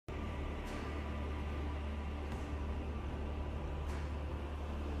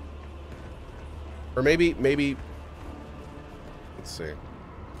Or maybe, let's see.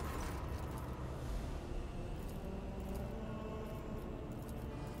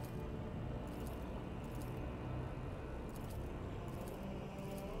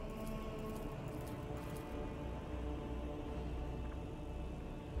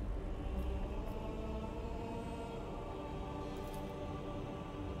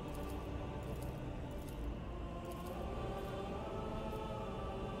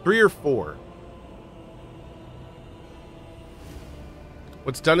 Three or four.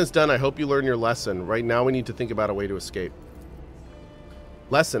 What's done is done. I hope you learn your lesson. Right now we need to think about a way to escape.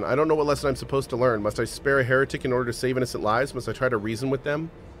 Lesson. I don't know what lesson I'm supposed to learn. Must I spare a heretic in order to save innocent lives? Must I try to reason with them?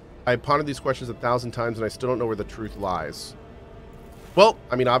 I have pondered these questions 1,000 times and I still don't know where the truth lies. Well,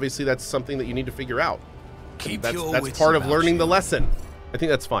 I mean, obviously that's something that you need to figure out. That's part of learning the lesson. I think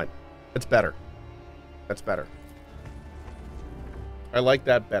that's fine. That's better. That's better. I like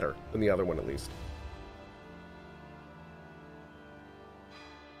that better than the other one, at least.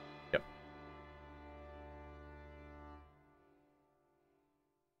 Yep.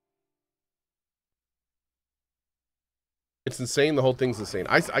 It's insane. The whole thing's insane.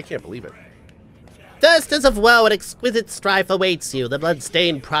 I can't believe it. Just of woe and exquisite strife awaits you. The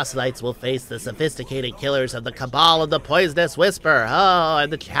blood-stained proselytes will face the sophisticated killers of the cabal of the poisonous whisper. Oh,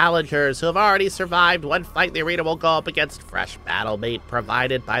 and the challengers who have already survived one fight in the arena will go up against fresh battle mate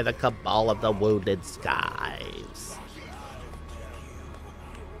provided by the cabal of the wounded skies.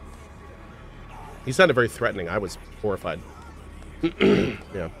 He sounded very threatening. I was horrified.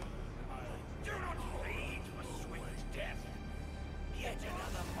 Yeah.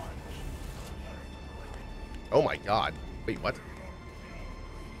 Oh my god. Wait, what?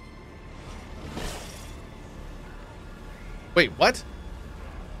 Wait, what?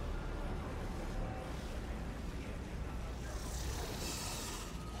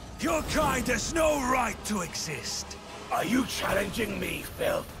 Your kind has no right to exist. Are you challenging me,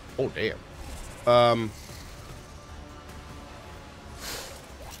 Phil? Oh, damn.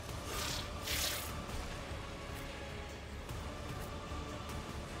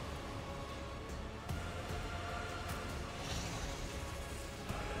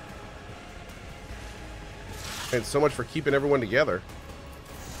 And so much for keeping everyone together.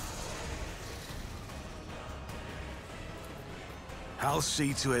 I'll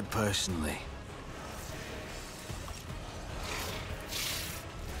see to it personally.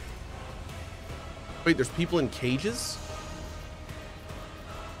 Wait, there's people in cages?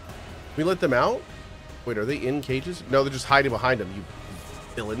 Can we let them out? Wait, are they in cages? No, they're just hiding behind them, you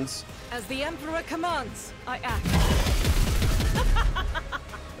villains. As the Emperor commands, I act.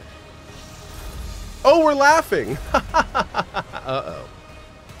 Oh, we're laughing. Uh-oh.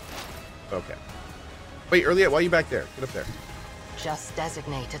 Okay. Wait, Earliette, why are you back there? Get up there. Just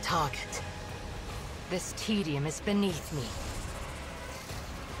designate a target. This tedium is beneath me.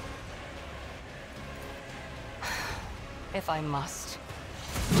 If I must.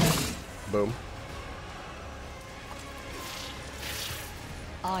 Boom.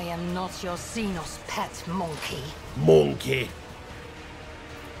 I am not your Xenos pet, monkey. Monkey.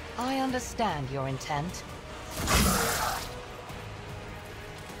 I understand your intent.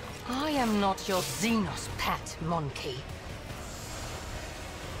 I am not your Xenos pet, monkey.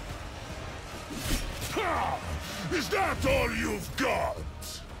 Is that all you've got?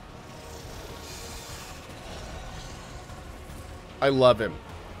 I love him.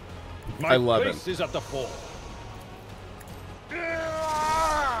 I love him. My face is at the fore.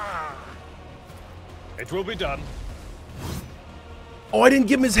 It will be done. Oh, I didn't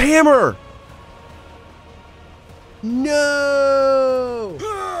give him his hammer! No!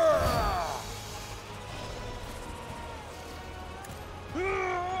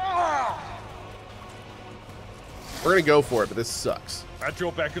 We're gonna go for it, but this sucks. At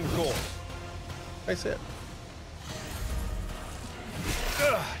your beck and call. Nice hit.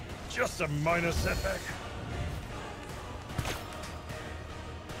 Just a minor setback.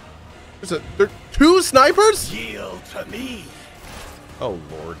 There are two snipers? Yield to me. Oh,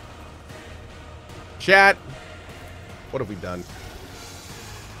 Lord. Chat. What have we done?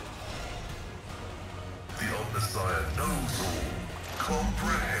 The Omnissiah knows all,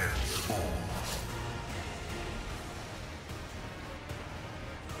 comprehends all.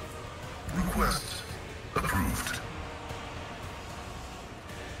 Request approved.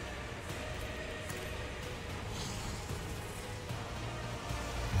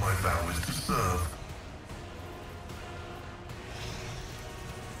 My vow is to serve.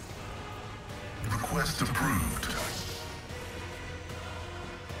 Request approved.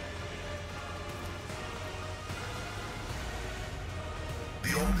 The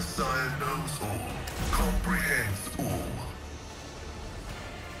Omnissiah knows all, comprehends all.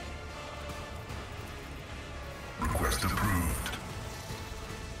 Request approved.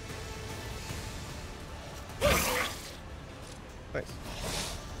 Nice.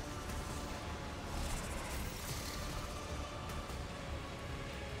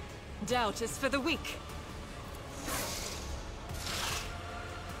 Doubt is for the weak.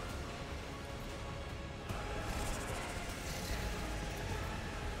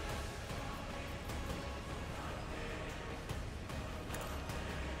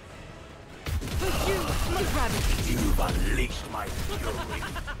 For you, my rabbit. You've unleashed my fury.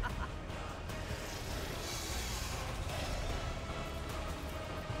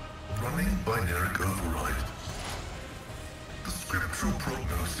 Running binary override. The scriptural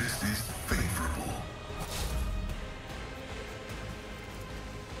prognosis is favorable.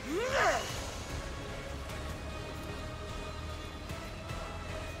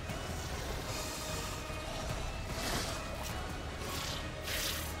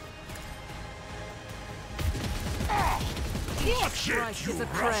 Watch Strike it, you is a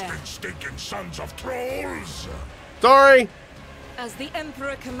prayer. rusting, stinking sons of trolls! Sorry. As the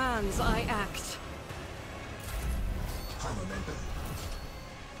Emperor commands, I act.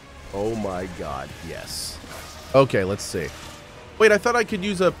 Oh my god, yes. Okay, let's see. Wait, I thought I could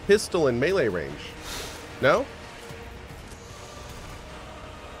use a pistol in melee range. No?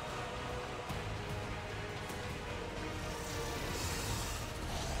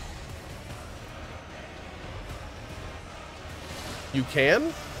 You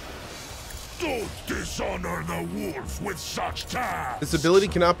can? Don't dishonor the wolf with such tasks! This ability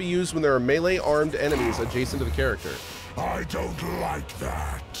cannot be used when there are melee armed enemies adjacent to the character. I don't like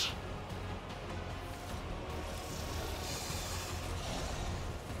that.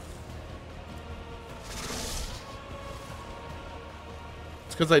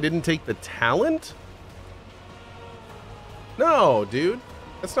 It's because I didn't take the talent? No, dude.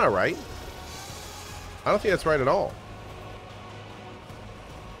 That's not right. I don't think that's right at all.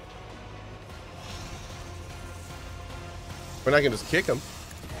 But I can just kick him.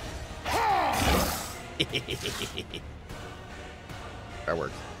 That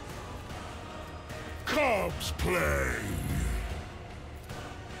works. Cubs play.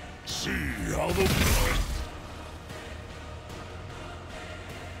 See how the...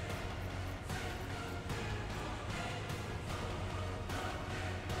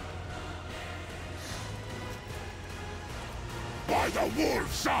 By the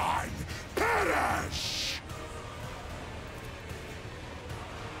wolf's eye, perish!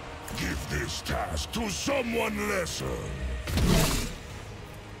 Give this task to someone lesser.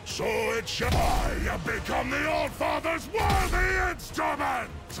 So it shall I have become the All-Father's worthy instrument!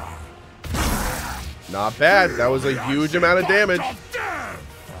 Not bad. That was a huge amount of damage.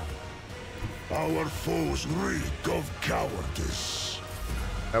 Our foes reek of cowardice.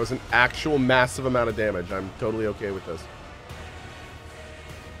 That was an actual massive amount of damage. I'm totally okay with this.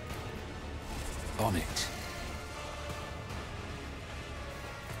 On it.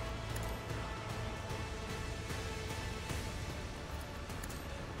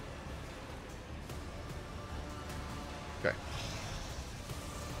 Okay.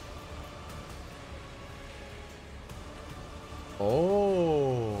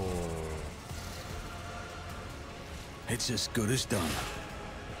 Oh. It's as good as done.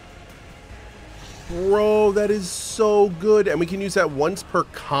 Bro, that is so good. And we can use that once per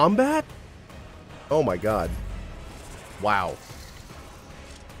combat? Oh my god. Wow.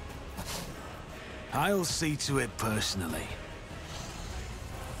 I'll see to it personally.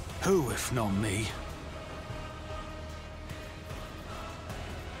 Who, if not me?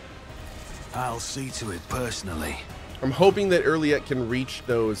 I'll see to it personally. I'm hoping that Earliet can reach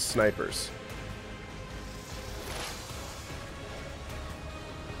those snipers.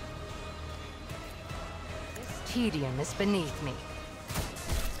 This tedium is beneath me.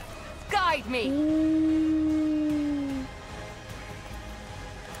 Guide me!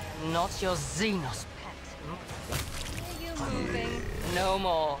 Not your Xenos pet. Are you moving? No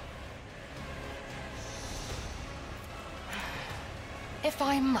more. If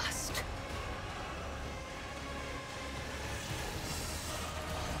I must.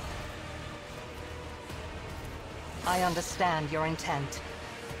 I understand your intent.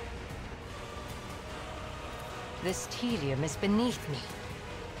 This tedium is beneath me.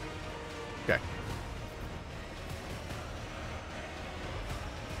 Okay.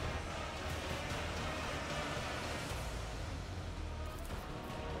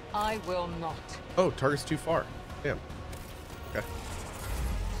 I will not. Oh, target's too far. Damn. Okay.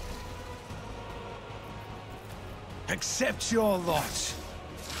 Accept your lot.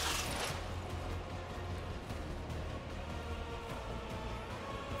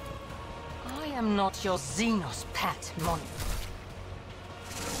 am not your Xenos pet, Mon.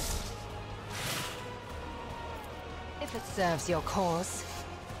 If it serves your cause,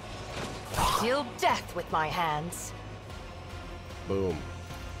 deal death with my hands. Boom.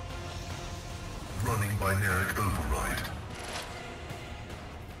 Running binaric override.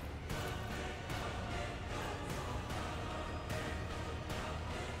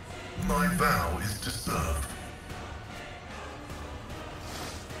 My vow is to serve.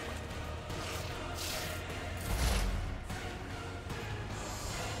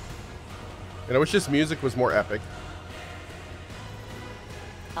 And I wish this music was more epic.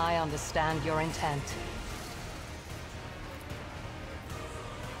 I understand your intent.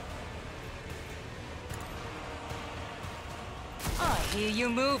 I hear you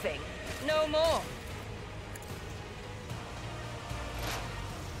moving. No more.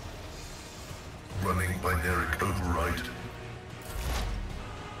 Running binaric override.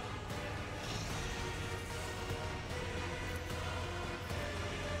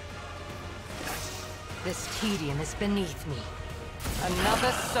 This tedium is beneath me.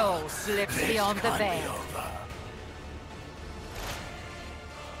 Another soul slips beyond the veil.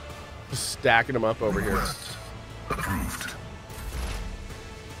 Just stacking them up over here. Request approved.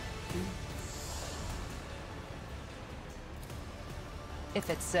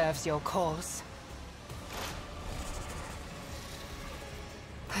 If it serves your cause.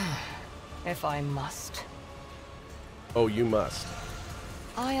 If I must. Oh, you must.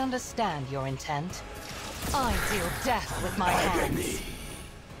 I understand your intent. I deal death with my hands.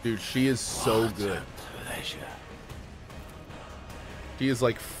 Dude, she is so good. She is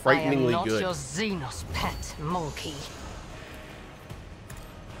like frighteningly I am not good. your Xenos pet, monkey.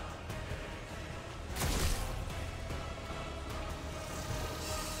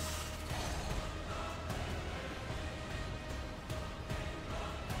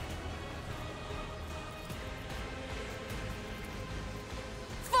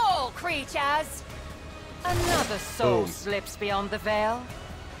 Fall, creatures! Another soul Boom. slips beyond the veil.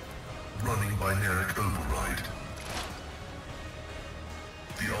 Running binaric override.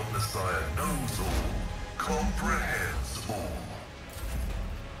 The Omnissiah knows all, comprehends all.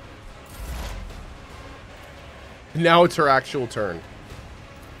 Now it's her actual turn.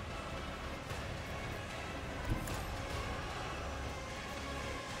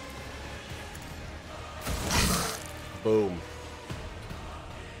 Boom.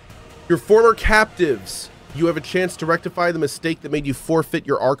 Your former captives. You have a chance to rectify the mistake that made you forfeit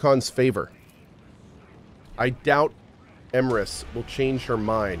your Archon's favor. I doubt Emrys will change her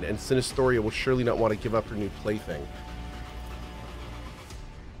mind, and Sinistoria will surely not want to give up her new plaything.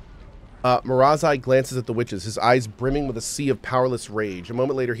 Mirazai glances at the witches, his eyes brimming with a sea of powerless rage. A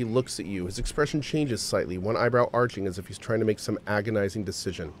moment later, he looks at you. His expression changes slightly, one eyebrow arching as if he's trying to make some agonizing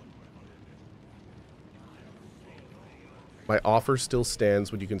decision. My offer still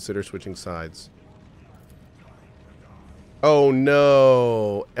stands. Would you consider switching sides? Oh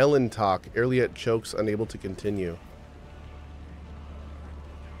no! Ellen talk. Erliet chokes, unable to continue.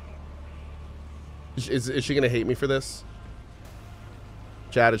 Is she gonna hate me for this?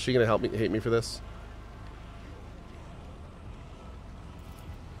 Chad, is she gonna hate me for this?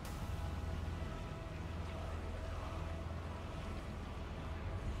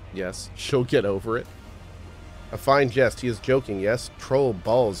 Yes, she'll get over it. A fine jest. He is joking, yes? Troll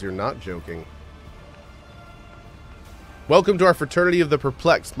balls, you're not joking. Welcome to our fraternity of the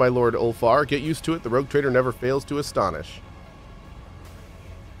perplexed, my lord Ulfar. Get used to it. The rogue trader never fails to astonish.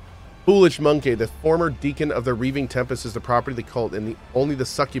 Foolish monkey. The former deacon of the Reaving Tempest is the property of the cult, and only the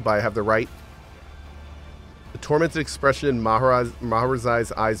succubi have the right. The tormented expression in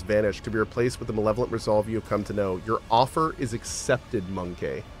Maharazai's eyes vanished, to be replaced with the malevolent resolve you have come to know. Your offer is accepted,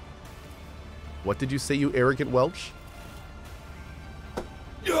 monkey. What did you say, you arrogant Welch?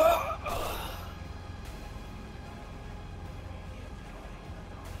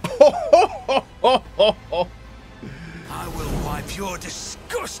 I will wipe your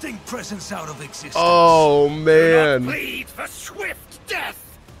disgusting presence out of existence. Oh man! Plead for swift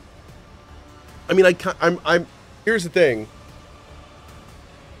death. I mean, I'm. Here's the thing.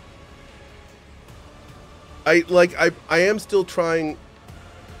 I am still trying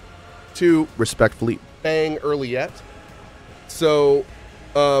to respectfully bang Erliet. So,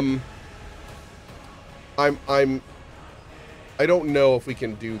 I don't know if we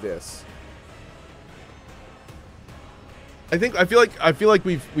can do this. I feel like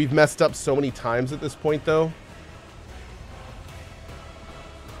we've messed up so many times at this point, though.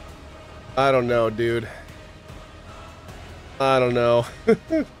 I don't know, dude. I don't know.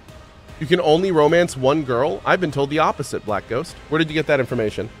 You can only romance one girl? I've been told the opposite, Black Ghost. Where did you get that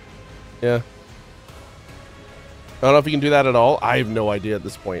information? Yeah. I don't know if you can do that at all. I have no idea at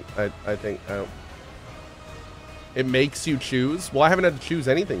this point. I think I don't. It makes you choose. Well, I haven't had to choose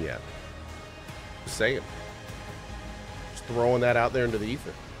anything yet. Just saying. Just throwing that out there into the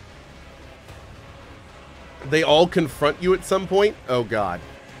ether. They all confront you at some point? Oh, God.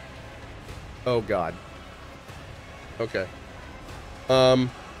 Oh, God. Okay.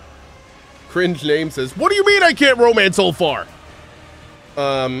 Cringe Name says, what do you mean I can't romance Ulfar?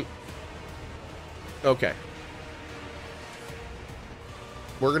 Okay.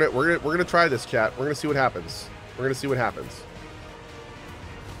 We're gonna try this, chat. We're gonna see what happens. We're gonna see what happens.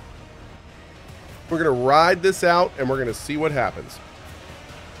 We're gonna ride this out and we're gonna see what happens.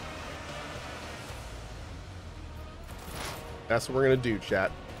 That's what we're gonna do,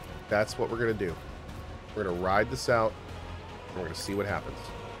 chat. That's what we're gonna do. We're gonna ride this out and we're gonna see what happens.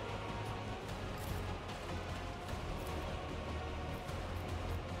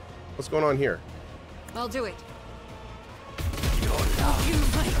 What's going on here? I'll do it. You,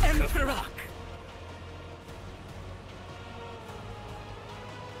 my emperor.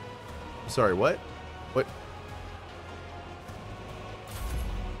 Sorry, what? What?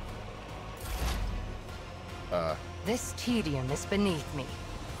 This tedium is beneath me.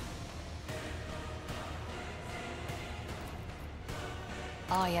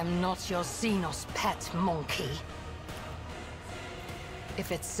 I am not your Xenos pet monkey.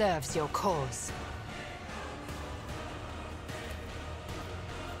 If it serves your cause.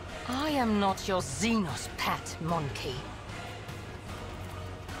 I am not your Xenos pet monkey.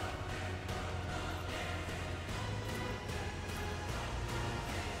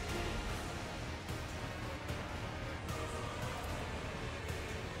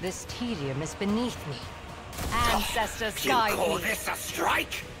 This tedium is beneath me. Ancestors guide me. You call this a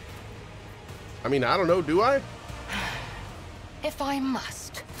strike? I mean, I don't know, do I? If I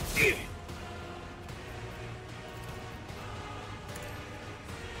must.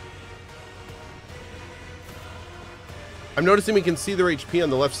 I'm noticing we can see their HP on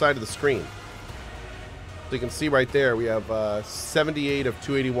the left side of the screen. So you can see right there, we have 78 of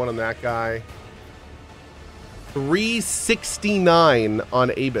 281 on that guy. 369 on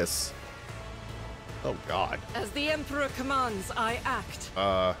Abus. Oh, God. As the Emperor commands, I act.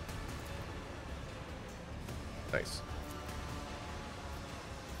 Nice.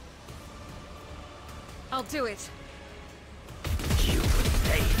 I'll do it. You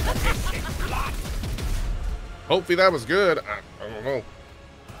pay for this in blood. Hopefully that was good. I don't know.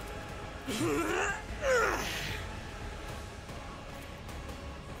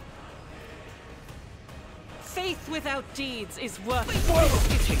 Faith without deeds is worthless.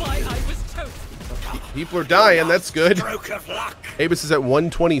 It's why I was toast. People are dying. That's good. Stroke of luck. Abus is at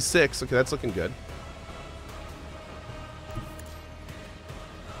 126. Okay, that's looking good.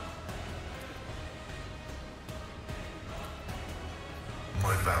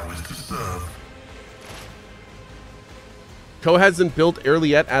 My vow is to serve. Cohh hasn't built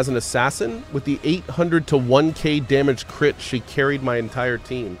Earliette as an assassin. With the 800 to 1k damage crit, she carried my entire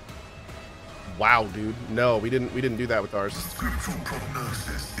team. Wow, dude. No, we didn't do that with ours. The scriptural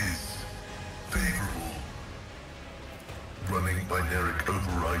prognosis is favorable. Running binaric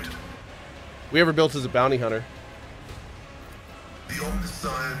override. We ever built as a bounty hunter. The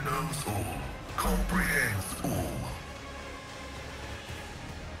Omniscient knows all, comprehends all.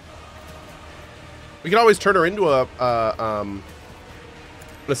 We could always turn her into an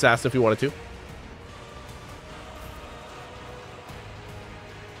assassin if we wanted to.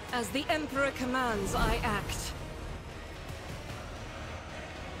 As the Emperor commands, I act.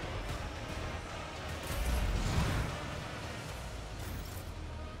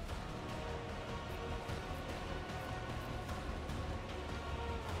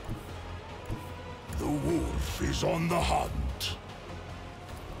 The wolf is on the hunt.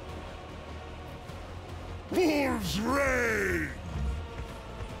 Wolves reign!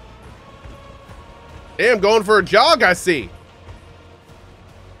 Damn, going for a jog, I see.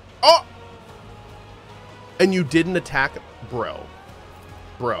 Oh! And you didn't attack, bro.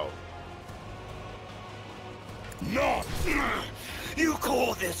 Bro. Not! You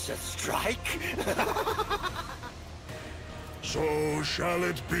call this a strike? So shall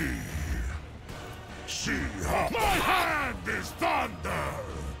it be. See how my hand is thunder!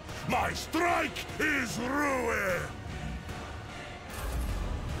 My strike is ruin!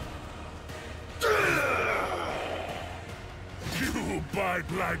 You bite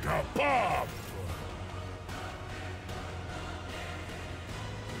like a bomb!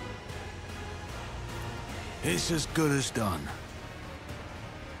 It's as good as done.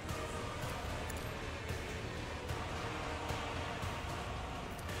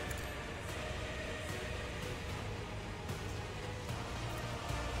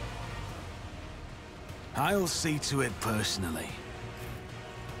 I'll see to it personally.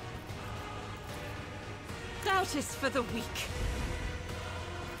 Doubt is for the weak.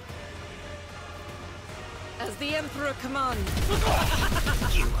 As the Emperor commands.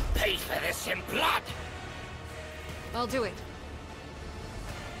 You will pay for this in blood! I'll do it.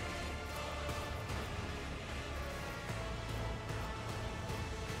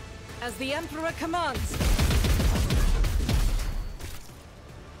 As the Emperor commands.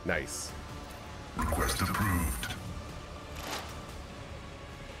 Nice. Request approved.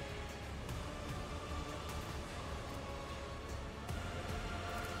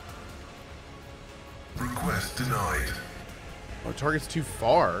 Request denied. Oh, target's too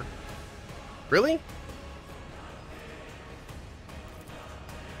far. Really?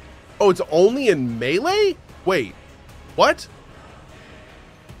 Oh, it's only in melee? Wait, what?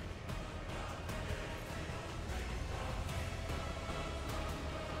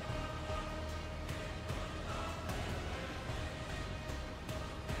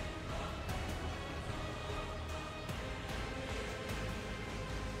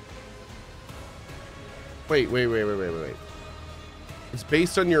 Wait. It's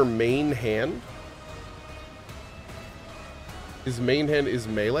based on your main hand? His main hand is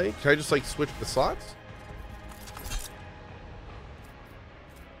melee? Can I just like switch the slots?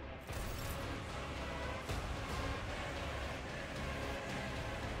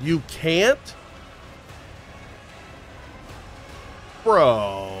 You can't?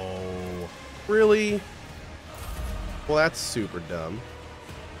 Bro. Really? Well, that's super dumb.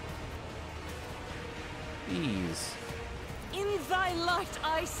 Jeez. In thy light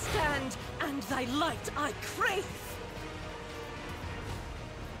I stand, and thy light I crave.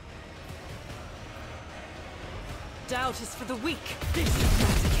 Doubt is for the weak. This is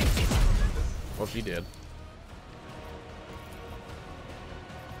eradicated. Well, she did.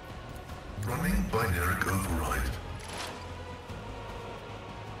 Running binary override.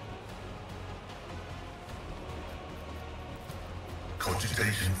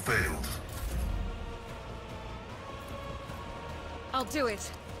 Cogitation failed. I'll do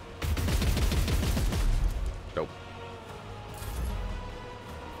it. Nope.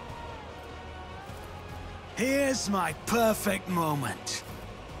 Here's my perfect moment.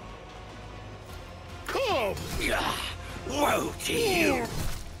 Cohh! Woe to you!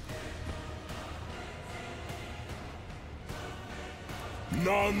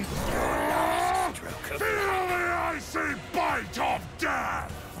 None stroke of feel the icy bite of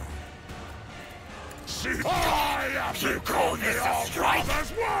death! See, I am you call this a strike?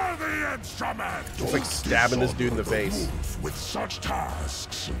 As worthy instrument! It's like stabbing this dude in the face. With such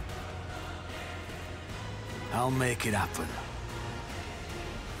tasks. I'll make it happen.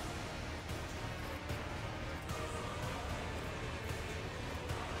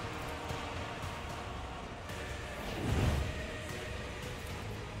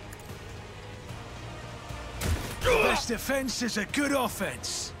 Best defense is a good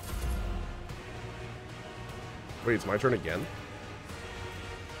offense. Wait, it's my turn again?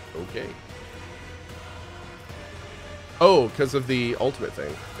 Okay. Oh, because of the ultimate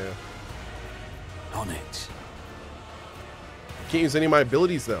thing. Yeah. On it. Can't use any of my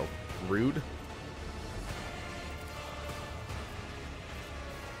abilities, though. Rude.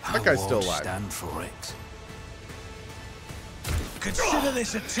 That guy's still alive. Stand for it. Consider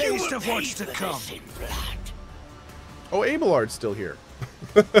this a taste of what's to come. Oh, Abelard's still here.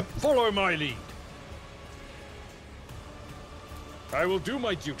 Follow my lead. I will do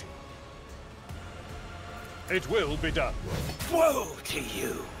my duty. It will be done. Woe to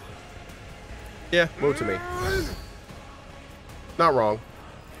you! Yeah, woe to me. Not wrong.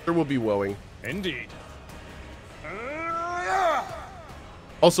 There will be woeing. Indeed.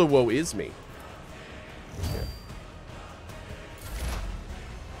 Also, woe is me. Yeah.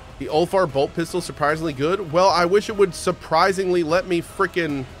 The Ulfar bolt pistol surprisingly good. Well, I wish it would surprisingly let me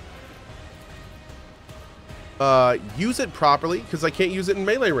frickin' use it properly, because I can't use it in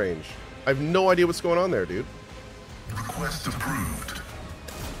melee range. I have no idea what's going on there, dude. Request approved.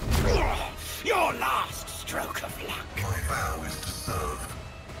 Your last stroke of luck. My vow is to serve.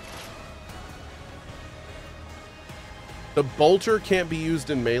 The bolter can't be used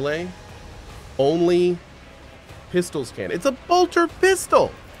in melee. Only pistols can. It's a bolter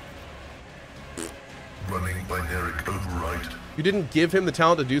pistol! Running binary override. You didn't give him the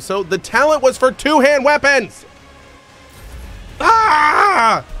talent to do so? The talent was for two-hand weapons!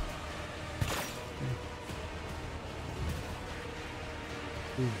 Ah!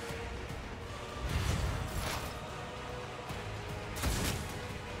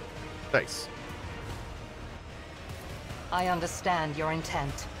 Nice. I understand your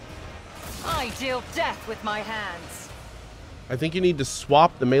intent. I deal death with my hands. I think you need to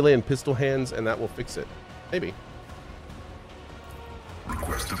swap the melee and pistol hands, and that will fix it. Maybe.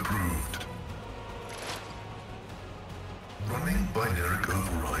 Request approved. Running binary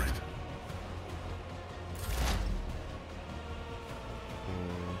override.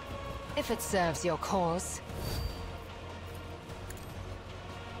 If it serves your cause.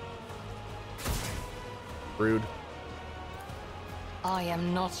 Rude. I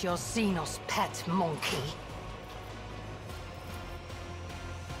am not your Xenos pet, monkey.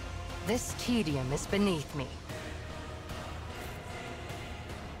 This tedium is beneath me.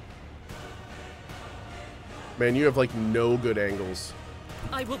 Man, you have like no good angles.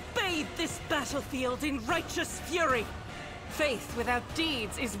 I will bathe this battlefield in righteous fury. Faith without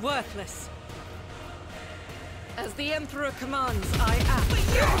deeds is worthless. As the Emperor commands, I act.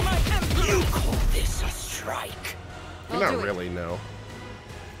 But you're my Emperor! You call this a strike? Not really, no.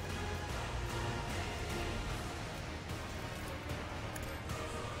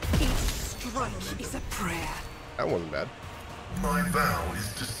 Each strike is a prayer. That wasn't bad. My vow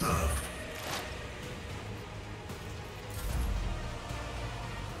is to serve.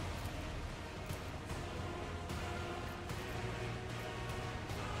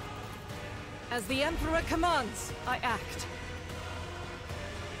 As the Emperor commands, I act.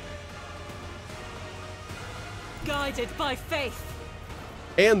 Guided by faith,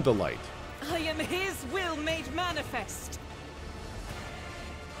 And the light. I am his will made manifest.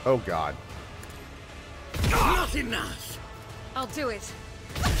 Oh god. Not enough. I'll do it.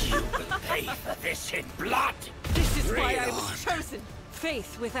 You will pay for this in blood. This is why I was chosen.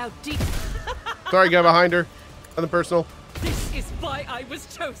 Faith without deed. Sorry, guy behind her. Nothing personal. This is why I was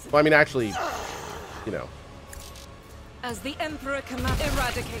chosen. Well, I mean, actually, you know. As the Emperor commands,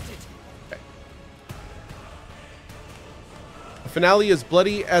 eradicated. The finale is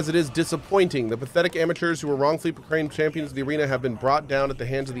bloody as it is disappointing. The pathetic amateurs who were wrongfully proclaimed champions of the arena have been brought down at the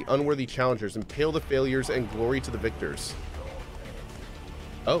hands of the unworthy challengers. Impale the failures and glory to the victors.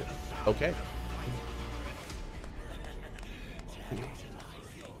 Oh, okay.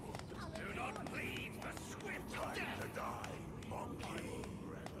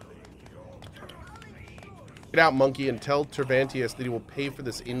 Get out, monkey, and tell Cervantes that he will pay for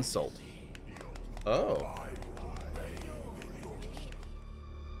this insult. Oh.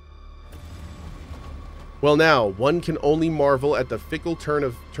 Well now, one can only marvel at the fickle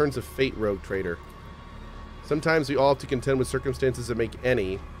turns of fate, rogue trader. Sometimes we all have to contend with circumstances that make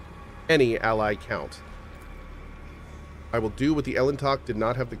any ally count. I will do what the Ellentalk did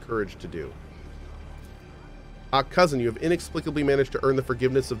not have the courage to do. Ah, cousin, you have inexplicably managed to earn the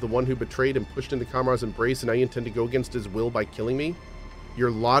forgiveness of the one who betrayed and pushed into Kamara's embrace, and now you intend to go against his will by killing me?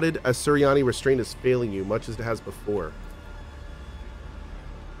 Your lauded Asuryani restraint is failing you, much as it has before.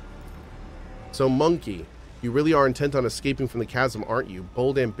 So, monkey, you really are intent on escaping from the chasm, aren't you?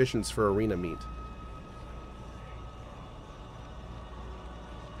 Bold ambitions for arena meet.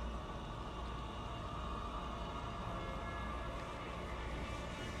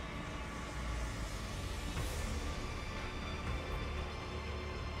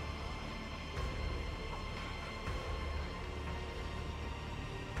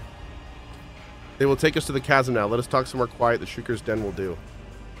 They will take us to the chasm now. Let us talk somewhere quiet. The Shrieker's Den will do.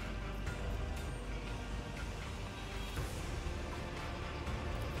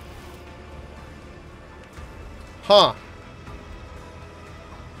 Huh.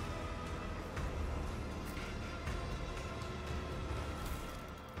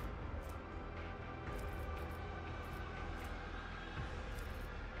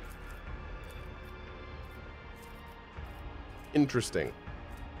 Interesting.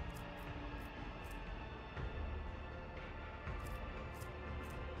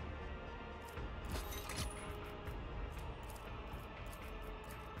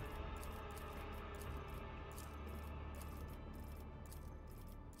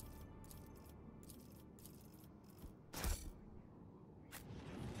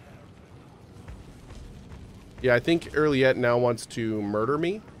 Yeah, I think Earliette now wants to murder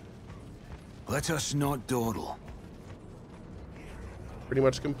me. Let us not dawdle. Pretty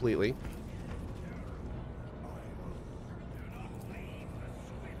much completely.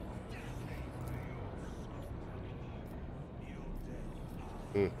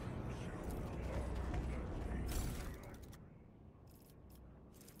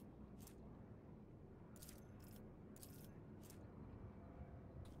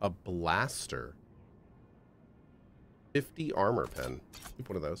 A blaster. 50 armor pen. Keep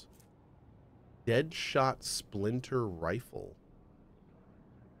one of those. Deadshot splinter rifle.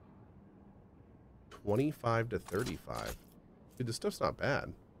 25 to 35. Dude, this stuff's not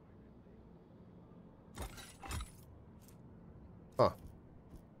bad. Huh.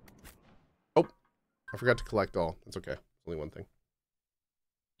 Oh, I forgot to collect all. That's okay. Only one thing.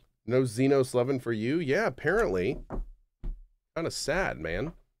 No Xenos loving for you? Yeah, apparently. Kind of sad,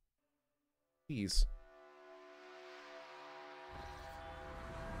 man. Jeez.